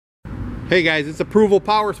Hey guys, it's Approval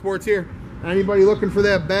Power Sports here. Anybody looking for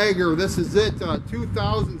that bagger? This is it.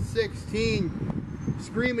 2016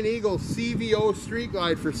 Screaming Eagle CVO Street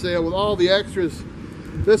Glide for sale with all the extras.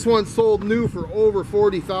 This one sold new for over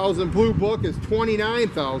 $40,000. Blue Book is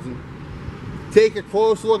 $29,000. Take a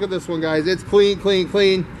close look at this one, guys. It's clean, clean,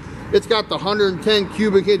 clean. It's got the 110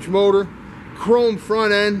 cubic inch motor, chrome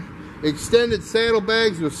front end, extended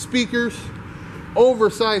saddlebags with speakers,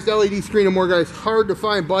 oversized LED screen and more, guys. Hard to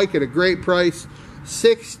find bike at a great price.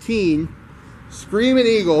 16 Screaming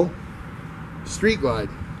Eagle Street Glide.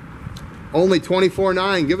 Only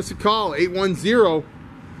 $24,900. Give us a call,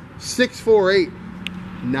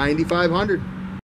 810-648-9500.